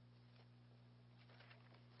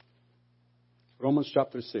 Romans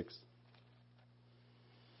chapter 6.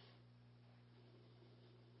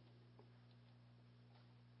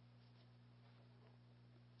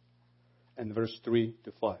 And verse 3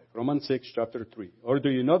 to 5. Romans 6, chapter 3. Or do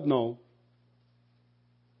you not know?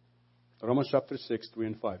 Romans chapter 6, 3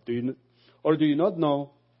 and 5. Do you not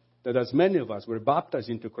know that as many of us were baptized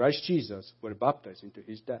into Christ Jesus, were baptized into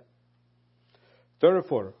his death?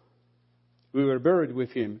 Therefore, we were buried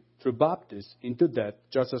with him through baptism into death,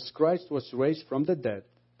 just as Christ was raised from the dead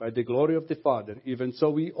by the glory of the Father, even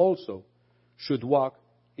so we also should walk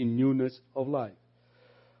in newness of life.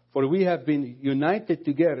 For we have been united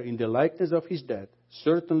together in the likeness of his death,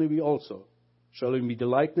 certainly we also shall be the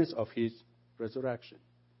likeness of his resurrection.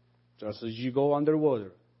 Just as you go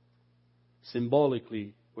underwater,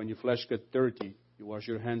 symbolically, when your flesh gets dirty, you wash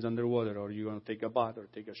your hands underwater, or you're going to take a bath or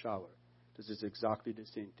take a shower. This is exactly the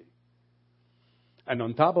same thing. And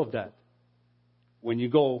on top of that, when you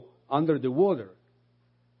go under the water,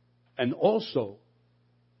 and also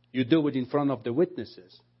you do it in front of the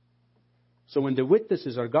witnesses. So when the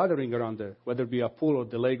witnesses are gathering around there, whether it be a pool or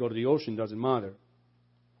the lake or the ocean, doesn't matter.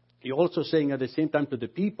 You're also saying at the same time to the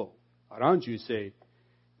people around you, say,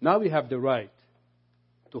 now we have the right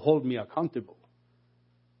to hold me accountable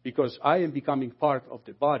because I am becoming part of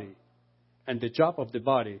the body, and the job of the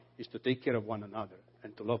body is to take care of one another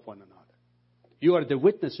and to love one another. You are the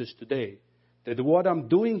witnesses today that what I'm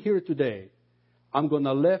doing here today, I'm going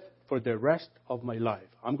to live for the rest of my life.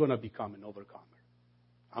 I'm going to become an overcomer.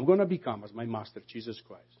 I'm going to become as my Master, Jesus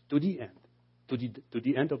Christ, to the end, to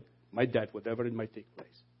the end of my death, whatever it might take place.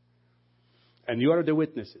 And you are the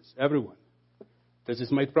witnesses, everyone. This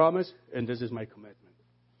is my promise, and this is my commitment.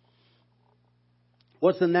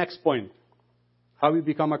 What's the next point? How we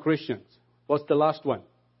become a Christian. What's the last one?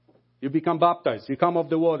 You become baptized. You come off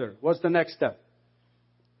the water. What's the next step?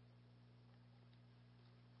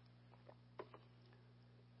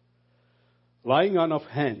 Laying on of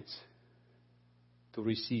hands to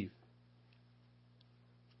receive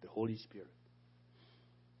the Holy Spirit.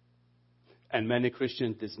 And many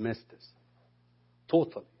Christians dismiss this.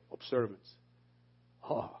 Total observance.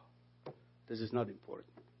 Oh, this is not important.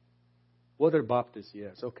 Water baptism,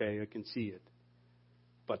 yes, okay, I can see it.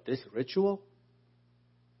 But this ritual,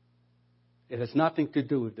 it has nothing to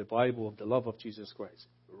do with the Bible of the love of Jesus Christ.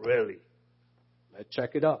 Really. Let's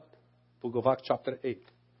check it out. Book of Acts chapter 8.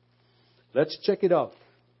 Let's check it out.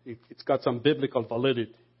 It's got some biblical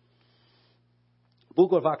validity.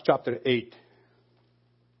 Book of Acts chapter 8.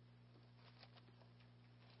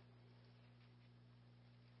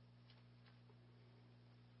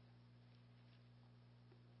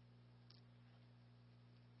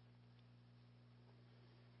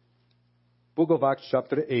 Book of Acts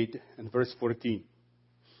chapter 8 and verse 14.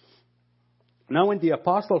 Now when the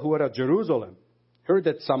apostles who were at Jerusalem heard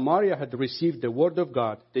that Samaria had received the word of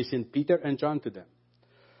God, they sent Peter and John to them,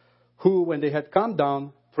 who, when they had come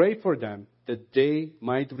down, prayed for them that they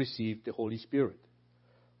might receive the Holy Spirit.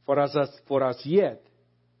 For as yet,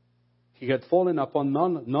 he had fallen upon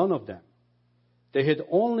none of them. They had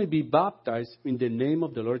only been baptized in the name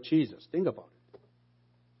of the Lord Jesus. Think about it.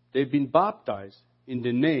 They've been baptized in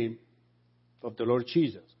the name of the Lord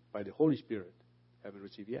Jesus by the Holy Spirit. Haven't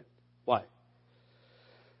received yet. Why?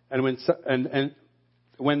 And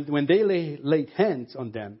when they laid hands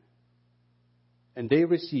on them, and they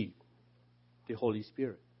received the Holy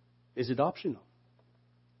Spirit. Is it optional?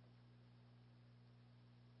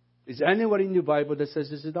 Is anywhere in your Bible that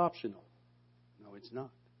says is it optional? No, it's not.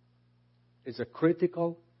 It's a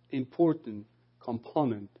critical, important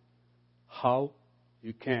component how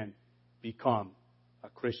you can become a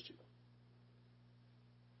Christian.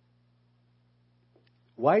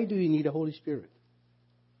 Why do you need a Holy Spirit?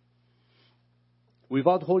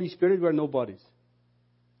 Without Holy Spirit, we're nobodies.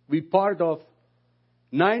 We're part of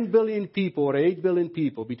 9 billion people or 8 billion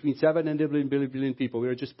people, between 7 and 8 billion people. We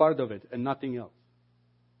are just part of it and nothing else.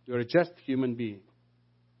 We are just human beings.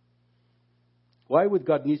 Why would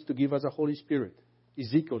God need to give us a Holy Spirit?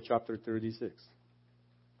 Ezekiel chapter 36.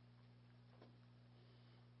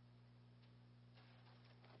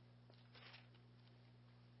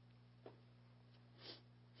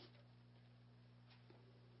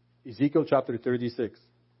 Ezekiel chapter 36.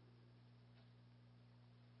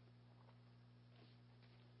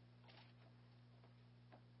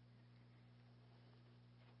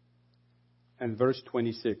 And verse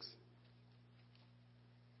 26.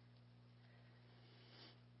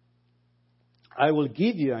 I will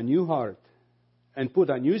give you a new heart and put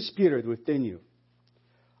a new spirit within you.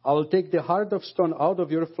 I will take the heart of stone out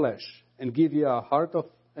of your flesh and give you a heart of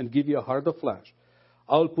flesh.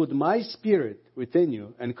 I will put my spirit within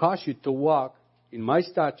you and cause you to walk in my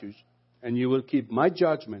statutes, and you will keep my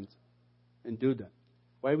judgments and do them.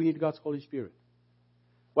 Why do we need God's Holy Spirit?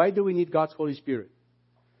 Why do we need God's Holy Spirit?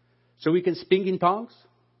 So we can speak in tongues?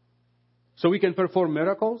 So we can perform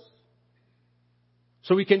miracles?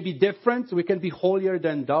 So we can be different? So we can be holier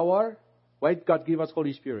than thou art? Why did God give us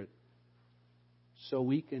Holy Spirit? So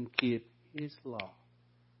we can keep His law.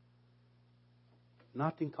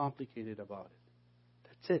 Nothing complicated about it.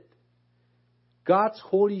 That's it. God's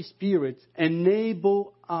Holy Spirit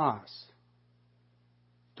enable us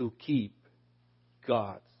to keep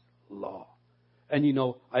God's law. And you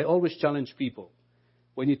know, I always challenge people.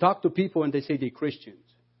 When you talk to people and they say they're Christians,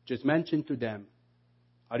 just mention to them,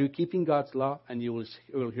 are you keeping God's law? And you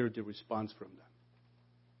will hear the response from them.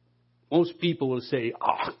 Most people will say,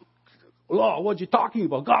 law, what are you talking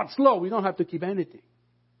about? God's law, we don't have to keep anything.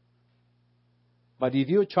 But if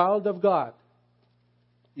you're a child of God,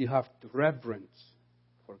 you have reverence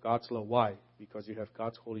for God's law. Why? Because you have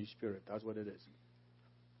God's Holy Spirit. That's what it is.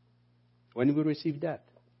 When we receive that?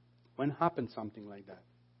 When happened something like that?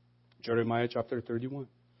 Jeremiah chapter 31.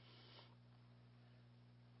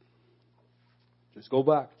 Just go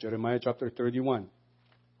back. Jeremiah chapter 31.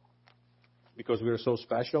 Because we are so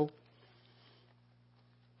special.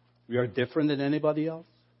 We are different than anybody else.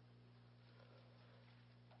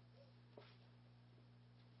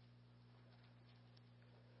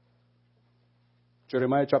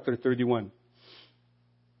 Jeremiah chapter 31.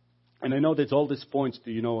 And I know that all this points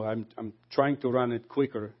to, I'm trying to run it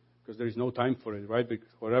quicker because there is no time for it, right? Because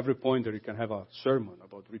for every point there you can have a sermon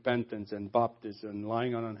about repentance and baptism and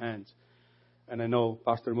lying on hands. And I know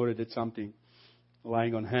Pastor Murray did something,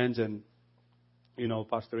 lying on hands, and,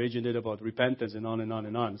 Pastor Agent did about repentance and on and on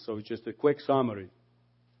and on. So it's just a quick summary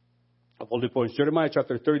of all the points. Jeremiah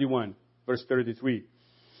chapter 31, verse 33.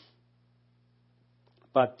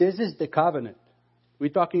 But this is the covenant. We're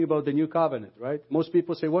talking about the new covenant, right? Most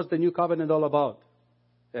people say, what's the new covenant all about?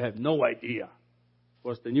 They have no idea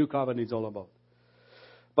what the new covenant is all about.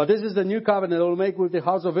 But this is the new covenant I will make with the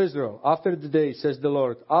house of Israel. After the day, says the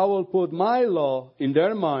Lord, I will put my law in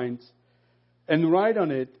their minds and write on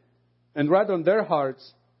it and write on their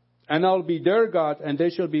hearts, and I'll be their God and they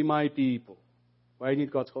shall be my people. Why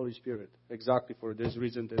need God's Holy Spirit? Exactly for this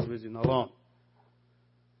reason alone.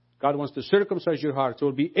 God wants to circumcise your heart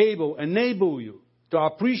so it will enable you to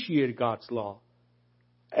appreciate God's law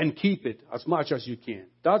and keep it as much as you can.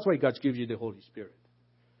 That's why God gives you the Holy Spirit.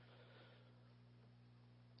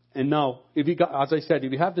 And now, as I said,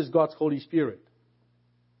 if you have this God's Holy Spirit,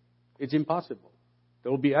 it's impossible.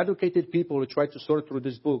 There will be educated people who try to sort through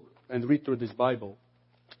this book and read through this Bible.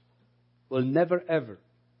 Will never ever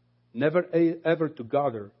to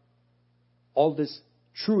gather all this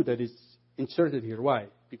truth that is inserted here. Why?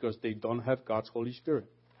 Because they don't have God's Holy Spirit.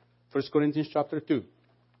 1 Corinthians chapter 2.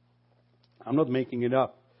 I'm not making it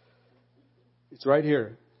up. It's right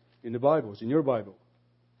here in the Bible. It's in your Bible.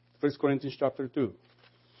 1 Corinthians chapter 2.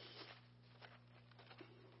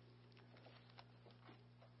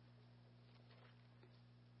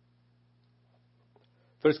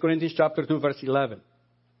 First Corinthians chapter 2, verse 11.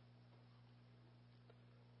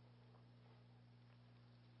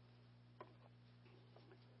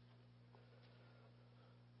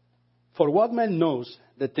 For what man knows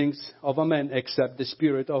the things of a man except the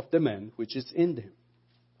spirit of the man which is in him?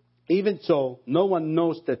 Even so, no one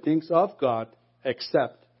knows the things of God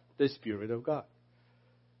except the Spirit of God.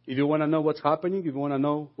 If you want to know what's happening, if you want to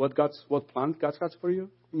know what plan God has for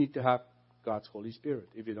you, you need to have God's Holy Spirit.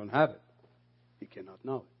 If you don't have it, you cannot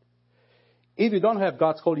know it. If you don't have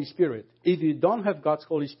God's Holy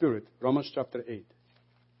Spirit, Romans chapter 8.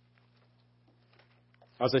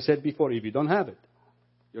 As I said before, if you don't have it,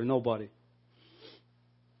 you're nobody.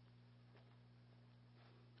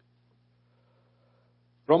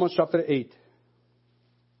 Romans chapter 8.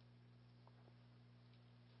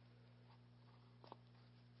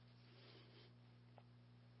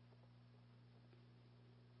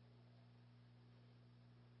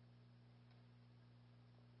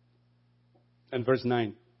 And verse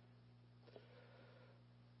 9.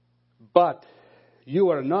 But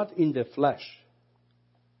you are not in the flesh,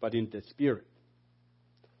 but in the Spirit.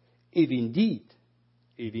 If indeed,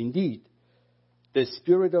 the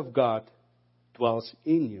Spirit of God dwells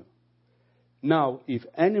in you. Now, if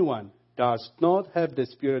anyone does not have the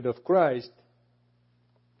Spirit of Christ,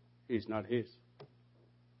 he is not his.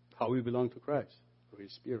 How we belong to Christ? Through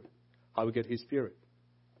His Spirit. How we get His Spirit?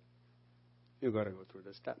 You've got to go through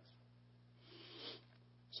the steps.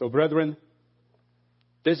 So, brethren,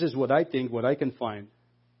 this is what I think, what I can find,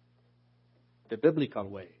 the biblical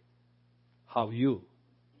way, how you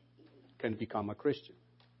can become a Christian.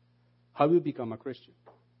 How you become a Christian?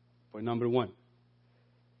 Point number one,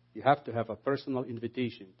 you have to have a personal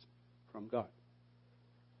invitation from God.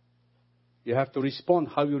 You have to respond.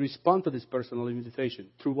 How you respond to this personal invitation?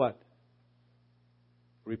 Through what?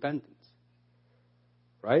 Repentance.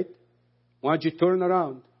 Right? Once you turn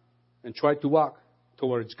around and try to walk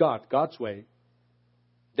towards God, God's way,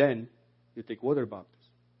 then you take water baptism.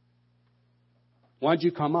 Once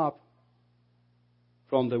you come up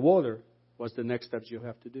from the water, what's the next steps you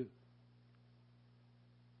have to do?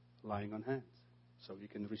 Lying on hands, so you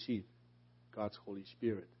can receive God's Holy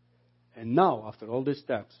Spirit. And now, after all these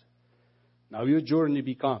steps, now your journey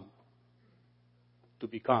become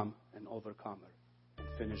an overcomer and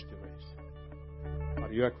finish the race.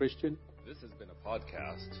 Are you a Christian? This has been a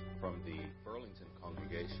podcast from the Burlington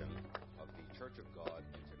congregation of the Church of God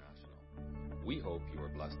International. We hope you are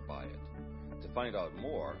blessed by it. To find out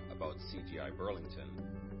more about CGI Burlington,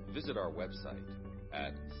 visit our website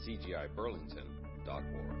at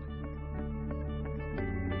cgiburlington.org.